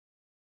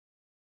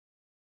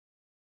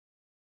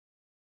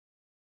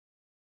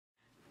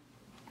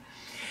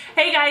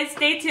Hey guys,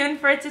 stay tuned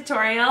for a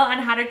tutorial on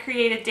how to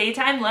create a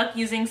daytime look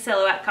using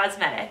Silhouette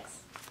Cosmetics.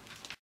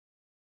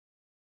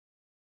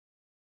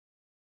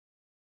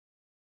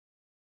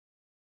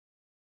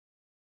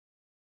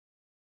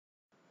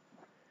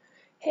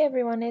 Hey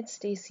everyone, it's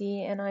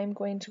Stacy and I'm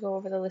going to go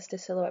over the list of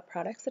Silhouette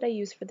products that I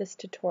use for this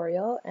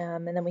tutorial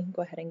and then we can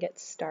go ahead and get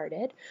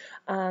started.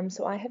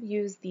 So I have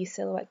used the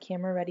Silhouette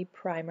Camera Ready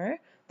Primer,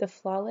 the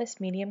Flawless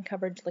Medium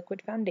Coverage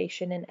Liquid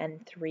Foundation in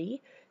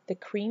N3, the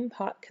Cream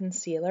Pot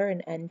Concealer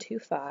in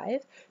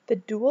N25, the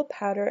Dual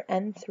Powder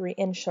in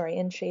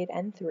shade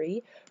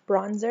N3,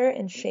 Bronzer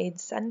in shade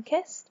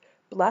Sunkissed,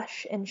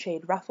 Blush in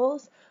shade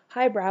Ruffles,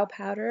 High Brow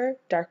Powder,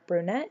 Dark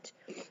Brunette,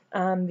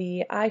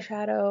 the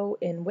eyeshadow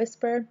in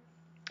Wisper.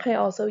 I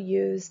also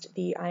used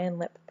the Eye and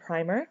Lip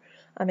Primer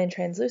in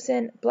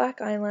Translucent, black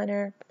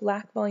eyeliner,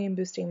 black volume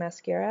boosting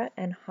mascara,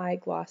 and high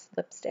gloss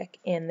lipstick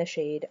in the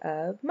shade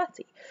of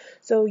Mutzie.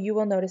 So you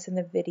will notice in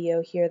the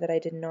video here that I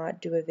did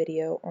not do a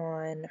video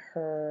on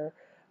her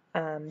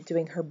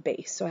doing her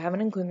base. So I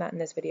haven't included that in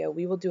this video.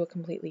 We will do a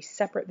completely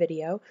separate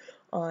video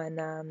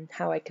on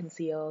how I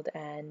concealed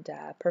and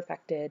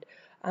perfected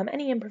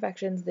any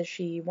imperfections that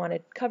she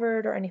wanted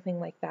covered or anything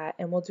like that,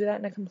 and we'll do that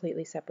in a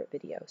completely separate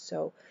video.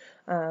 So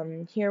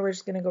here we're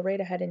just going to go right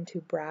ahead into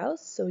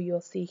brows. So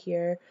you'll see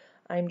here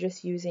I'm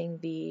just using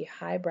the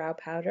high brow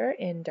powder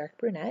in Dark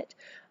Brunette.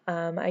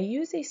 I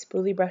use a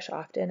spoolie brush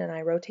often, and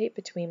I rotate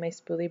between my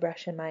spoolie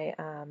brush and my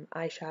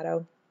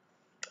eyeshadow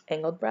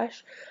angled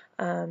brush.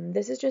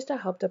 This is just to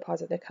help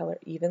deposit the color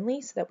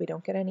evenly so that we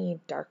don't get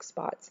any dark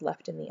spots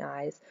left in the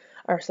eyes,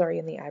 or sorry,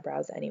 in the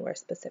eyebrows anywhere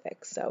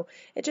specific. So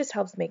it just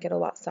helps make it a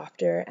lot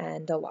softer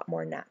and a lot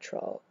more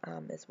natural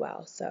as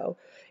well. So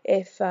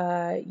if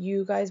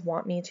you guys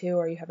want me to,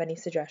 or you have any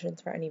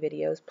suggestions for any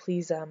videos,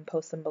 please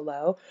post them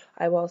below.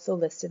 I will also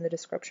list in the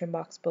description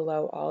box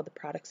below all the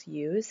products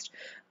used.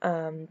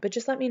 But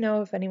just let me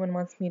know if anyone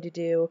wants me to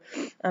do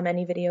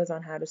any videos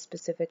on how to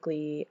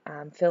specifically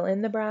fill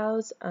in the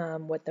brows,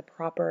 what the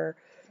proper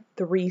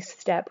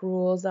 3-step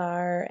rules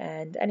are,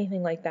 and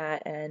anything like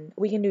that. And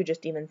we can do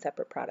just even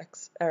separate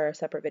products or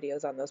separate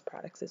videos on those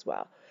products as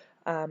well.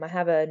 I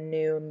have a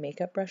new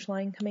makeup brush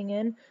line coming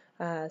in,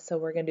 so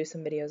we're going to do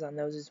some videos on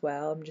those as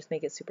well and just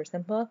make it super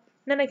simple. And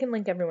then I can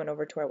link everyone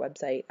over to our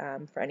website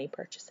for any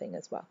purchasing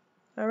as well.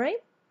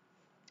 Alright,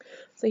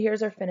 so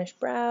here's our finished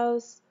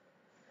brows.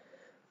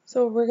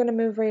 So we're going to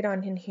move right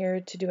on in here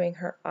to doing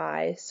her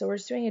eyes. So we're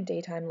just doing a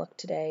daytime look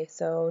today,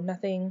 so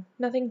nothing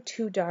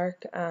too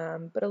dark,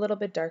 but a little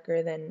bit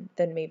darker than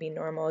maybe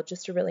normal,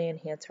 just to really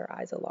enhance her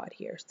eyes a lot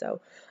here.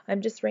 So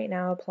I'm just right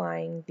now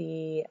applying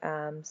the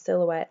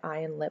Silhouette Eye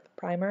and Lip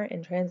Primer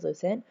in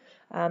Translucent.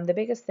 The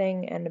biggest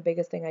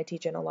thing I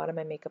teach in a lot of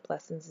my makeup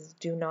lessons is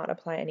do not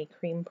apply any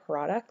cream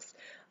products,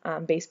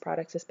 base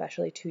products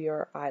especially, to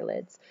your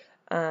eyelids.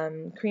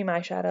 Cream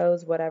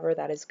eyeshadows, whatever,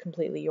 that is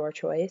completely your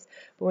choice.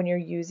 But when you're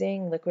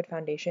using liquid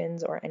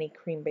foundations or any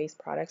cream-based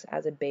products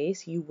as a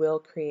base, you will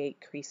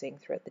create creasing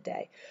throughout the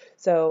day.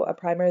 So a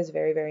primer is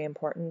very, very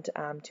important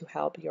to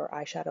help your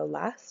eyeshadow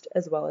last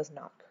as well as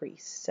not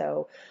crease.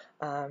 So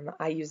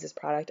I use this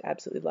product, I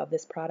absolutely love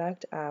this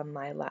product.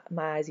 My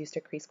eyes used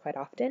to crease quite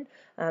often,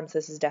 so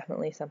this is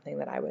definitely something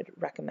that I would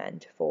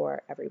recommend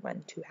for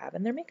everyone to have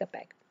in their makeup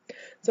bag.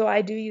 So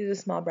I do use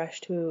a small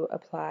brush to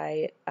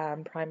apply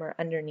primer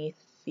underneath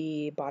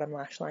the bottom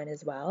lash line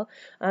as well.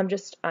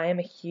 I am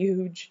a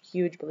huge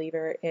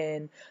believer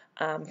in,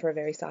 for a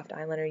very soft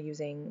eyeliner,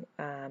 using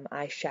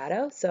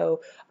eyeshadow.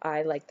 So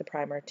I like the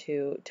primer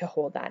to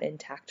hold that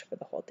intact for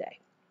the whole day.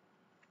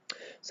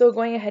 So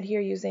going ahead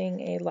here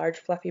using a large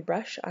fluffy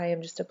brush, I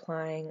am just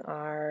applying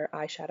our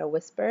eyeshadow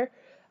Wisper.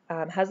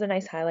 Has a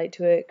nice highlight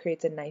to it,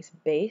 creates a nice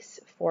base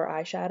for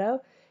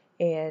eyeshadow,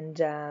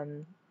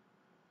 and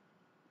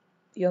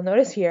you'll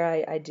notice here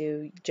I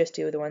do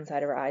the one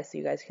side of her eye so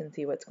you guys can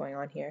see what's going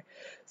on here.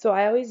 So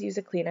I always use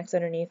a Kleenex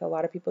underneath. A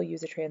lot of people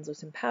use a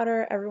translucent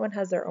powder. Everyone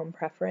has their own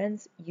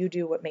preference. You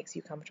do what makes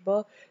you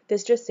comfortable.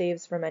 This just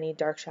saves from any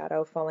dark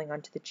shadow falling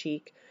onto the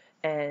cheek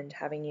and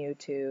having you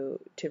to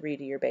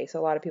redo your base. A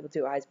lot of people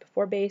do eyes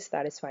before base.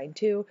 That is fine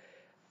too.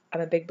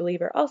 I'm a big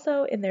believer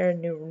also in there are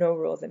no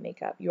rules in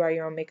makeup. You are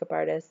your own makeup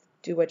artist.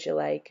 Do what you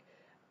like.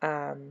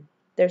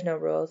 There's no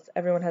rules.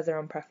 Everyone has their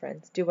own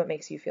preference. Do what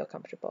makes you feel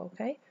comfortable,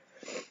 okay?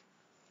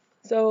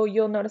 So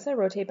you'll notice I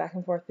rotate back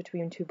and forth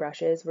between two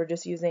brushes. We're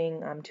just using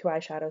 2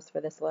 eyeshadows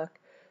for this look.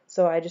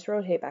 So I just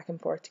rotate back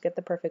and forth to get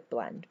the perfect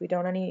blend. We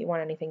don't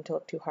want anything to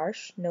look too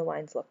harsh. No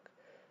lines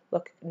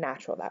look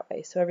natural that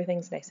way. So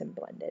everything's nice and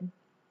blended.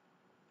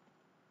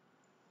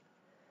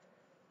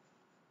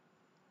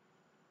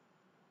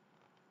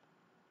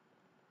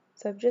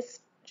 So I've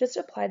just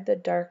applied the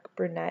dark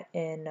brunette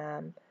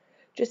in,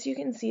 just so you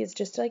can see it's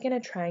just like in a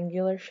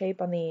triangular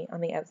shape on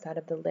the outside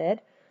of the lid.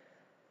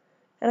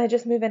 And I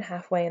just move in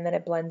halfway and then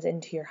it blends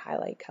into your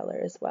highlight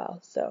color as well.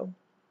 So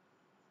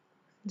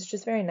it's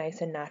just very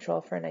nice and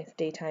natural for a nice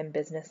daytime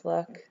business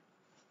look.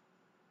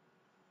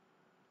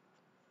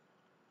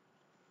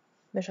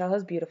 Michelle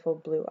has beautiful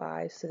blue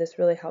eyes, so this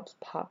really helps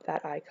pop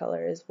that eye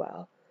color as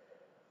well.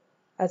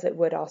 as it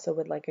would also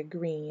with like a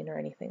green or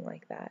anything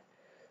like that.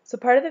 So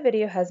part of the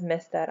video has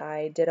missed that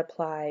I did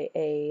apply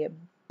a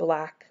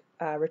black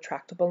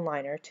retractable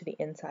liner to the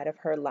inside of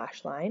her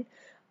lash line.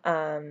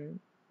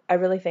 I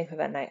really think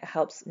that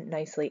helps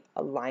nicely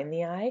align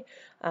the eye.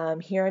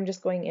 Here I'm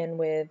just going in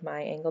with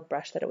my angled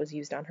brush that it was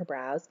used on her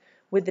brows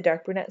with the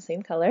dark brunette,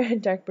 same color,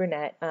 dark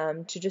brunette,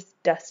 to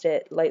just dust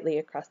it lightly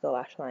across the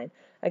lash line.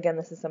 Again,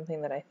 this is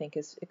something that I think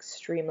is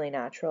extremely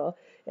natural.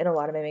 In a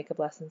lot of my makeup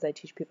lessons, I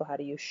teach people how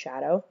to use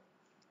shadow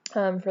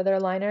for their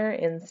liner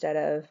instead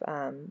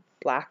of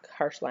black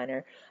harsh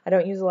liner. I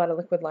don't use a lot of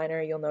liquid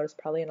liner. You'll notice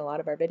probably in a lot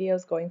of our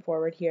videos going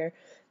forward here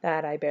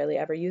that I barely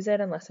ever use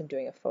it unless I'm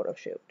doing a photo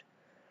shoot.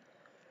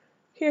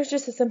 Here's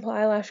just a simple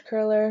eyelash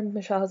curler.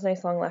 Michelle has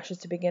nice long lashes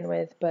to begin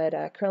with,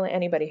 but curling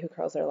anybody who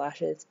curls their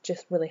lashes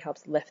just really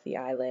helps lift the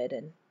eyelid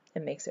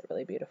and makes it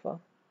really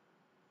beautiful.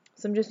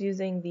 So I'm just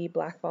using the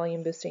black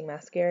volume boosting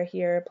mascara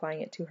here,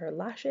 applying it to her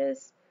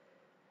lashes.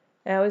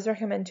 I always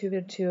recommend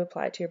to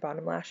apply it to your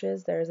bottom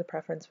lashes. There is a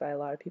preference by a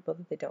lot of people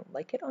that they don't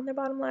like it on their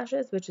bottom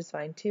lashes, which is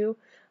fine too,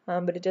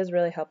 but it does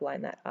really help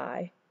line that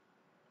eye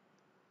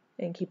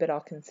and keep it all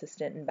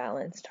consistent and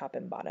balanced top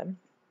and bottom.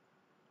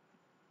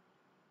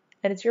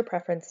 And it's your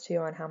preference too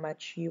on how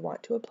much you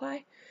want to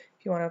apply.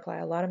 If you want to apply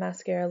a lot of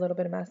mascara, a little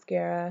bit of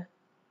mascara,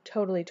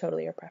 totally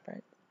your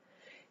preference.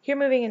 Here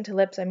moving into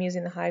lips, I'm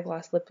using the High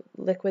Gloss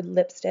liquid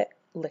lipstick,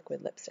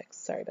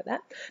 sorry about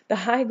that. The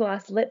High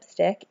Gloss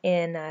lipstick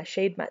in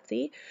shade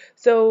Mutzie.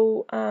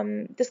 So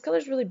this color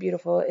is really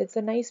beautiful. It's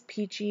a nice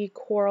peachy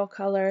coral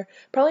color,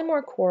 probably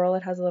more coral.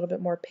 It has a little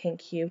bit more pink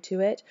hue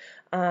to it,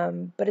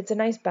 but it's a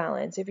nice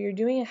balance. If you're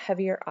doing a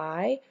heavier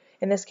eye,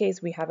 in this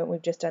case, we've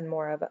just done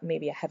more of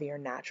maybe a heavier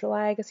natural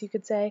eye, I guess you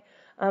could say.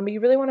 But you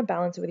really want to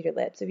balance it with your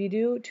lips. If you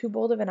do too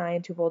bold of an eye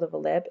and too bold of a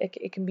lip,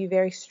 it can be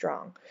very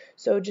strong.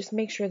 So just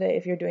make sure that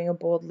if you're doing a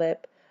bold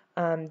lip,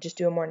 just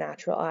do a more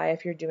natural eye.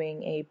 If you're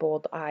doing a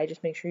bold eye,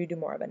 just make sure you do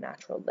more of a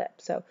natural lip.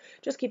 So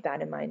just keep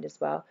that in mind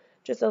as well.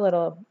 Just a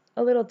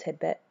little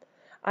tidbit.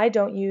 I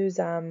don't use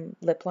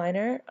lip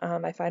liner.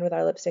 I find with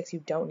our lipsticks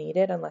you don't need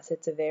it unless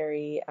it's a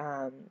very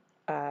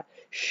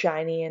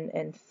shiny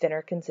and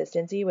thinner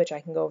consistency, which I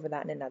can go over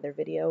that in another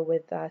video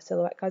with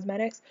Silhouette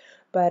Cosmetics.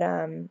 But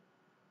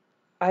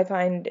I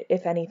find,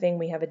 if anything,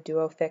 we have a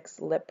Duo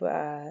Fix lip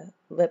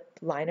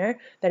liner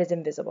that is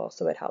invisible,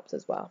 so it helps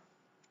as well.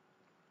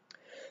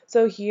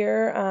 So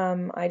here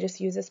I just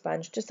use a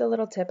sponge. Just a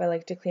little tip, I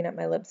like to clean up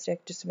my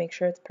lipstick just to make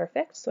sure it's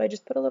perfect. So I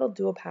just put a little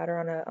duo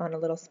powder on a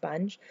little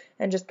sponge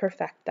and just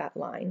perfect that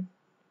line.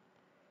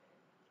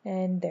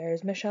 And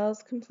there's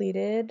Michelle's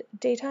completed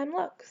daytime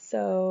look.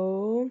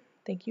 So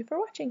thank you for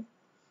watching.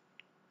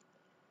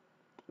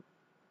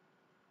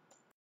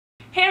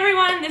 Hey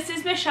everyone, this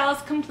is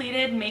Michelle's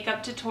completed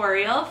makeup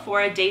tutorial for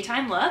a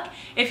daytime look.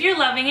 If you're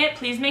loving it,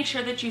 please make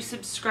sure that you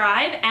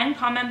subscribe and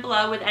comment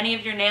below with any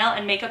of your nail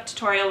and makeup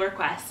tutorial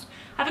requests.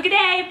 Have a good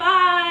day,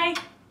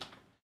 bye!